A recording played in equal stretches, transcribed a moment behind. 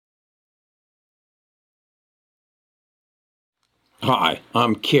Hi,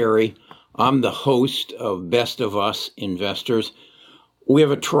 I'm Kerry. I'm the host of Best of Us Investors. We have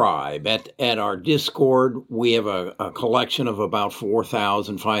a tribe. At our Discord, we have a collection of about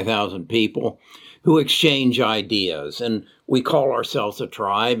 4,000, 5,000 people who exchange ideas, and we call ourselves a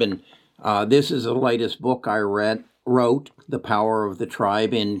tribe. And this is the latest book I wrote, The Power of the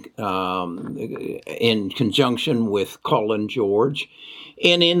Tribe, in conjunction with Cullen George.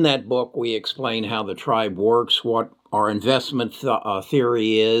 And in that book, we explain how the tribe works, what our investment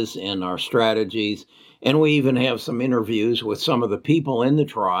theory is, and our strategies. And we even have some interviews with some of the people in the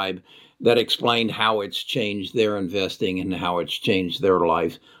tribe that explained how it's changed their investing and how it's changed their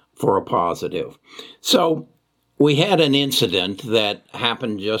life for a positive. So we had an incident that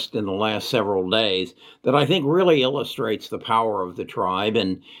happened just in the last several days that I think really illustrates the power of the tribe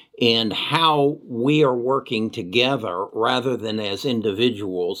and how we are working together rather than as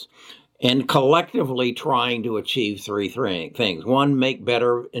individuals and collectively trying to achieve three things. One, make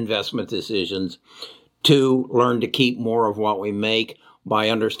better investment decisions. Two, learn to keep more of what we make by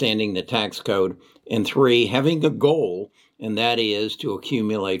understanding the tax code. And three, having a goal, and that is to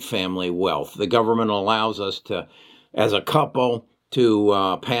accumulate family wealth. The government allows us to, as a couple,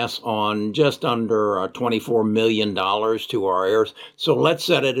 to pass on just under $24 million to our heirs. So let's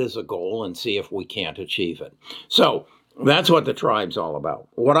set it as a goal and see if we can't achieve it. So that's what the tribe's all about.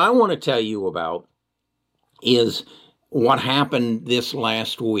 What I want to tell you about is what happened this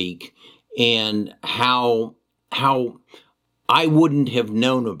last week and how I wouldn't have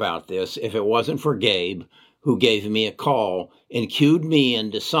known about this if it wasn't for Gabe, who gave me a call and cued me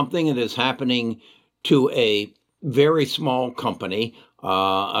into something that is happening to a very small company,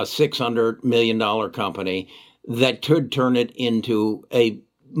 a $600 million company, that could turn it into a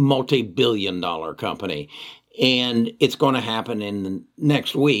multi-billion-dollar company. And it's going to happen in the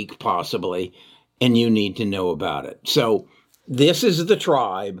next week, possibly, and you need to know about it. So this is the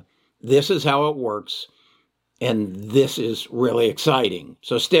tribe. This is how it works. And this is really exciting.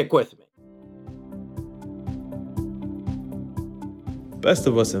 So stick with me. Best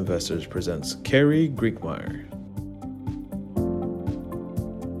of Us Investors presents Kerry Griegmeyer.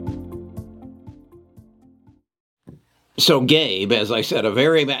 So Gabe, as I said, a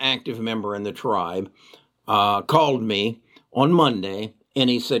very active member in the tribe, called me on Monday, and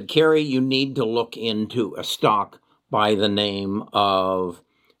he said, Kerry, you need to look into a stock by the name of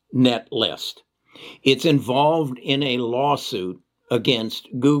Netlist. It's involved in a lawsuit against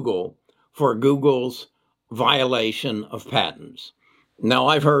Google for Google's violation of patents. Now,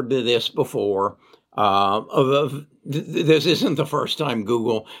 I've heard of this before. This isn't the first time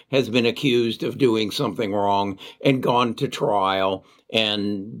Google has been accused of doing something wrong and gone to trial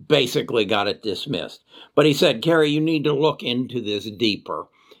and basically got it dismissed. But he said, Kerry, you need to look into this deeper.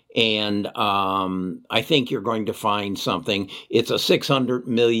 And I think you're going to find something. It's a $600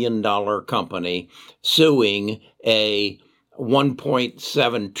 million company suing a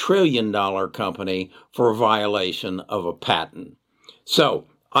 $1.7 trillion company for violation of a patent. So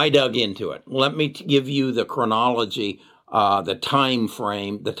I dug into it. Let me give you the chronology, the time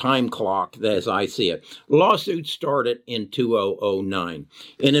frame, the time clock as I see it. Lawsuit started in 2009.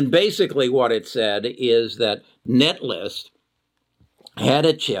 And then basically what it said is that Netlist had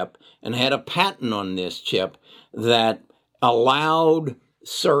a chip and had a patent on this chip that allowed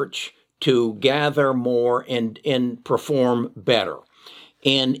search to gather more and perform better.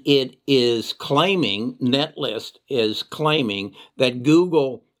 And it is claiming, Netlist is claiming that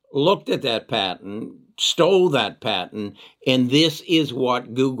Google looked at that patent, stole that patent, and this is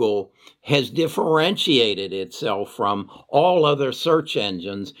what Google has differentiated itself from all other search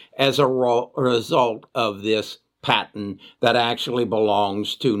engines as a result of this patent that actually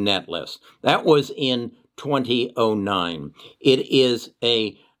belongs to Netlist. That was in 2009. It is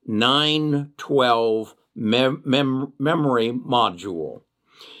a 912 memory module.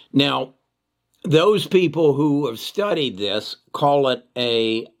 Now, those people who have studied this call it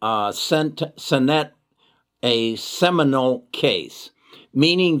a seminal case,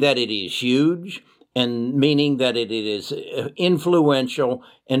 meaning that it is huge and meaning that it is influential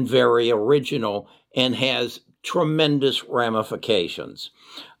and very original and has tremendous ramifications.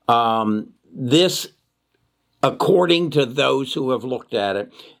 This, according to those who have looked at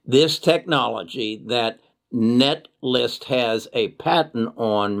it, this technology that Netlist has a patent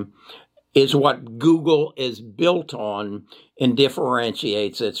on is what Google is built on and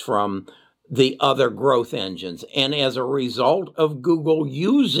differentiates it from the other growth engines. And as a result of Google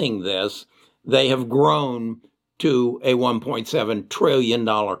using this, they have grown to a $1.7 trillion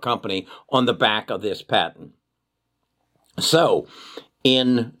company on the back of this patent. So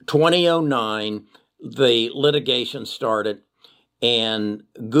in 2009, the litigation started, and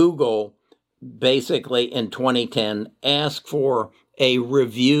Google basically in 2010 asked for a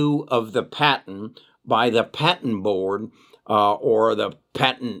review of the patent by the patent board or the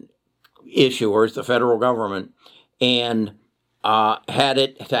patent issuers, the federal government, and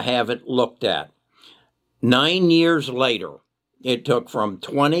had to have it looked at. 9 years later, it took from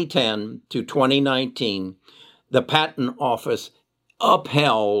 2010 to 2019, the Patent Office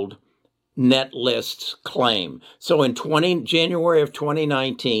upheld Netlist's claim. So in January of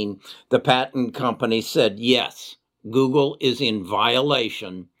 2019, the patent company said, yes, Google is in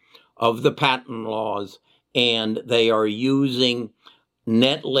violation of the patent laws, and they are using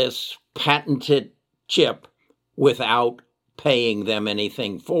Netlist's patented chip without paying them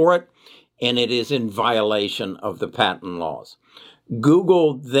anything for it, and it is in violation of the patent laws.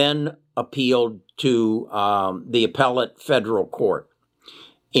 Google then appealed to the appellate federal court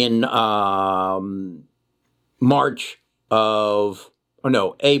in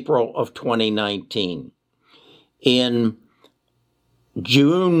April of 2019. In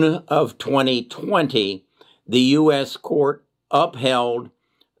June of 2020, the U.S. court upheld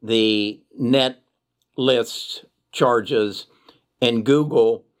the Netlist charges, and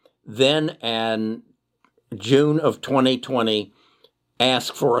Google then in June of 2020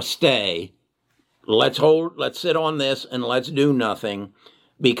 asked for a stay. Let's sit on this and let's do nothing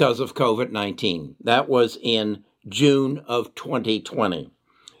because of COVID-19. That was in June of 2020.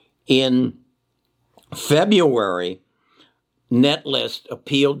 In February, Netlist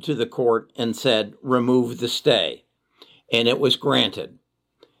appealed to the court and said, remove the stay. And it was granted.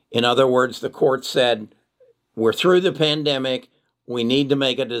 In other words, the court said, we're through the pandemic. We need to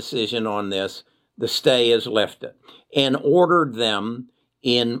make a decision on this. The stay is lifted. And ordered them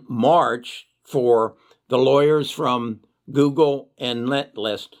in March for the lawyers from Google and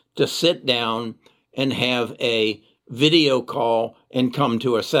Netlist to sit down and have a video call and come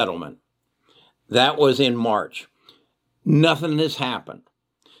to a settlement. That was in March. Nothing has happened.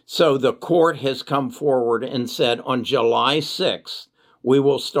 So the court has come forward and said on July 6th, we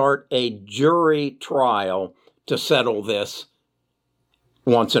will start a jury trial to settle this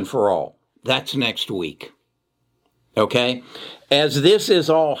once and for all. That's next week. Okay? As this has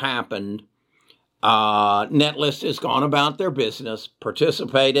all happened, Netlist has gone about their business,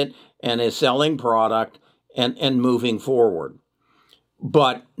 participated, and is selling product and moving forward.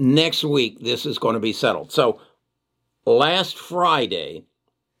 But next week, this is going to be settled. So last Friday,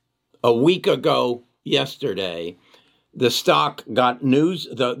 a week ago yesterday, the stock got news,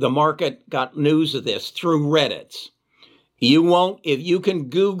 the market got news of this through Reddits. If you can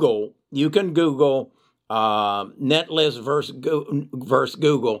Google Netlist versus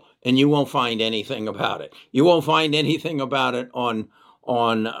Google, and you won't find anything about it. You won't find anything about it on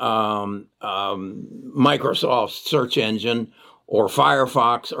Microsoft's search engine or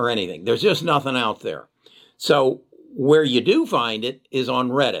Firefox or anything. There's just nothing out there. So where you do find it is on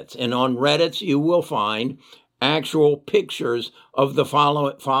Reddit. And on Reddit, you will find actual pictures of the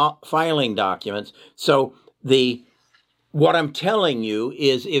filing documents. So what I'm telling you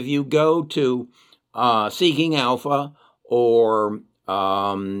is if you go to Seeking Alpha or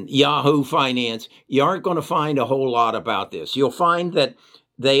Yahoo Finance, you aren't going to find a whole lot about this. You'll find that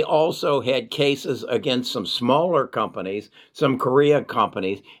they also had cases against some smaller companies, some Korean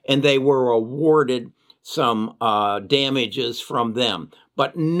companies, and they were awarded some damages from them,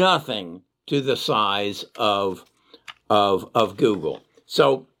 but nothing to the size of Google.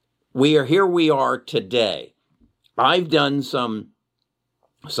 So we are today. I've done some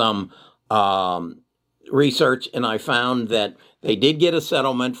research, and I found that they did get a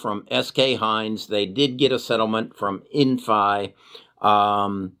settlement from SK Hynix. They did get a settlement from Inphi,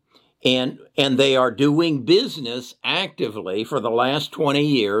 and they are doing business actively for the last 20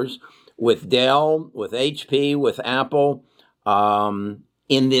 years with Dell, with HP, with Apple,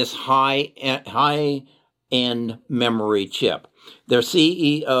 in this high-end memory chip. Their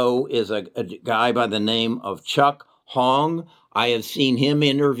CEO is a guy by the name of Chuck Hong. I have seen him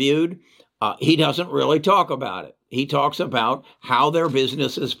interviewed. He doesn't really talk about it. He talks about how their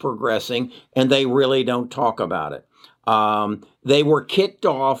business is progressing, and they really don't talk about it. They were kicked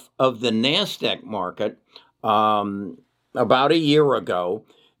off of the NASDAQ market about a year ago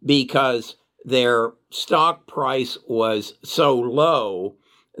because their stock price was so low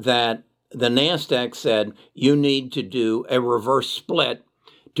that the NASDAQ said you need to do a reverse split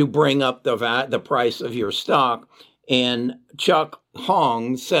to bring up the price of your stock. And Chuck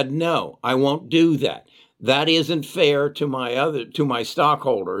Hong said, no, I won't do that. That isn't fair to my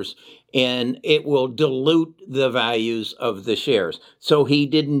stockholders, and it will dilute the values of the shares. So he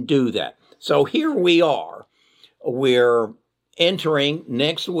didn't do that. So here we are. We're entering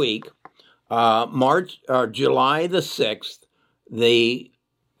next week, July the 6th, the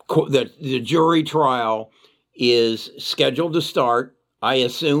jury trial is scheduled to start. I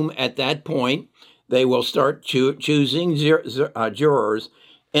assume at that point they will start choosing jurors.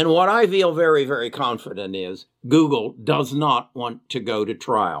 And what I feel very, very confident is Google does not want to go to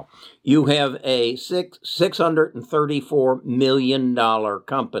trial. You have a $634 million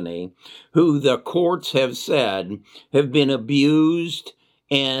company who the courts have said have been abused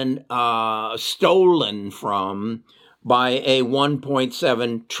and stolen from by a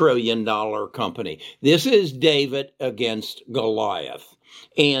 $1.7 trillion company. This is David against Goliath.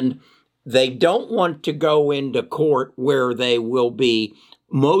 And they don't want to go into court where they will be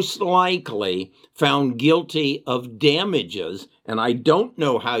most likely found guilty of damages. And I don't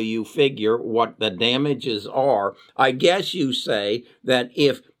know how you figure what the damages are. I guess you say that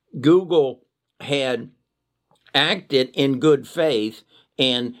if Google had acted in good faith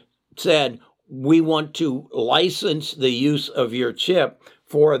and said, we want to license the use of your chip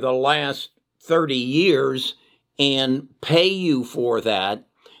for the last 30 years and pay you for that,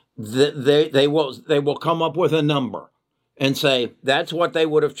 they will come up with a number and say, that's what they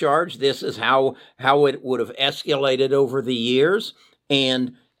would have charged. This is how it would have escalated over the years.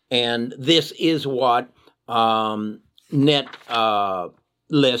 And this is what NetList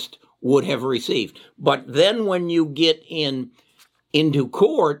would have received. But then when you get into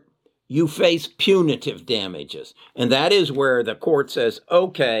court, you face punitive damages. And that is where the court says,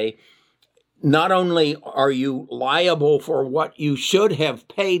 okay, not only are you liable for what you should have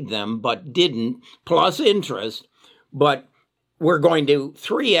paid them but didn't, plus interest, but we're going to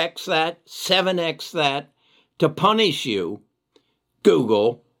 3x that, 7x that to punish you,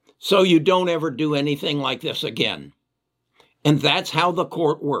 Google, so you don't ever do anything like this again. And that's how the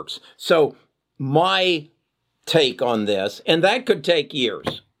court works. So my take on this, and that could take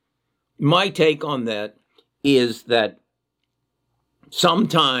years, my take on that is that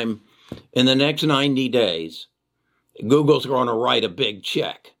sometime in the next 90 days, Google's going to write a big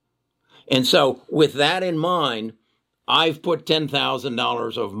check. And so with that in mind, I've put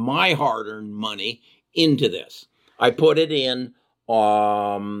 $10,000 of my hard-earned money into this. I put it in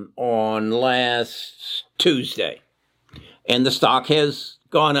on last Tuesday, and the stock has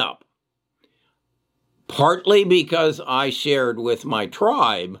gone up. Partly because I shared with my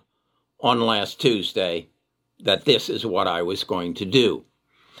tribe on last Tuesday that this is what I was going to do.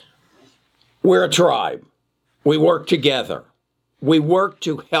 We're a tribe. We work together. We work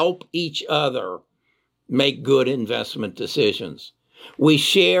to help each other make good investment decisions. We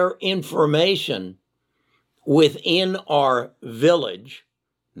share information within our village.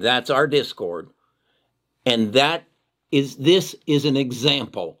 That's our Discord. And this is an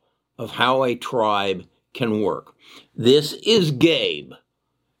example of how a tribe can work. This is Gabe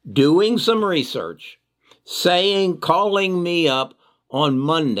doing some research, calling me up on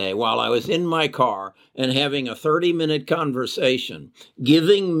Monday while I was in my car and having a 30-minute conversation,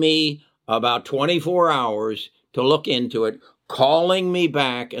 giving me about 24 hours to look into it, calling me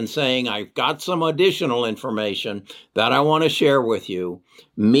back and saying, I've got some additional information that I want to share with you,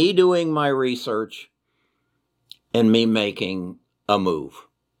 me doing my research, and me making a move.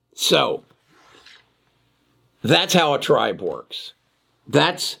 So that's how a tribe works.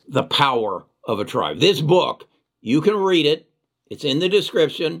 That's the power of a tribe. This book, you can read it. It's in the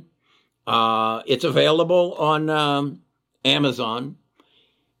description. It's available on Amazon.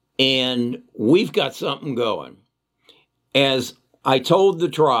 And we've got something going. As I told the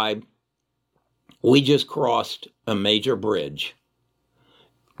tribe, we just crossed a major bridge.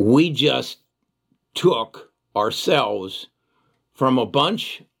 We just took ourselves from a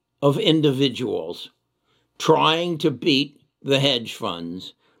bunch of individuals trying to beat the hedge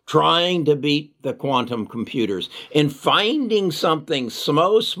funds, trying to beat the quantum computers, and finding something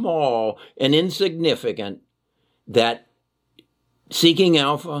so small and insignificant that Seeking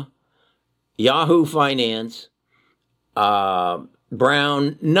Alpha, Yahoo Finance, Brown,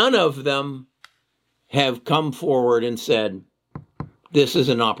 none of them have come forward and said, this is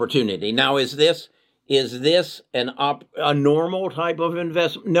an opportunity. Now, is this a normal type of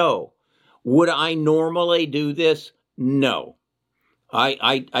investment? No. Would I normally do this? No.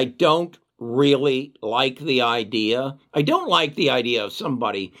 I don't really like the idea. I don't like the idea of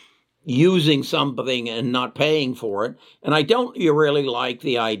somebody using something and not paying for it. And I don't really like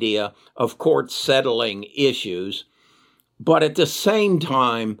the idea of courts settling issues. But at the same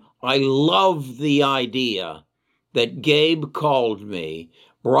time, I love the idea that Gabe called me,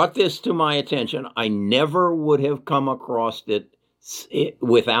 brought this to my attention. I never would have come across it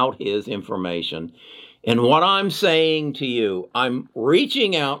without his information. And what I'm saying to you, I'm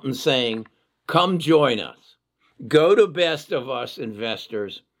reaching out and saying, come join us. Go to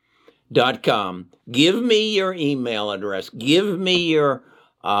bestofusinvestors.com. Give me your email address. Give me your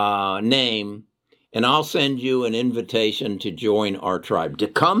name, and I'll send you an invitation to join our tribe, to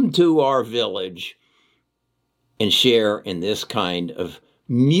come to our village and share in this kind of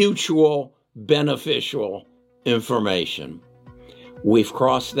mutual beneficial information. We've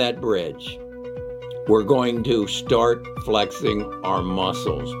crossed that bridge. We're going to start flexing our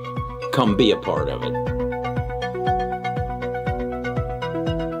muscles. Come be a part of it.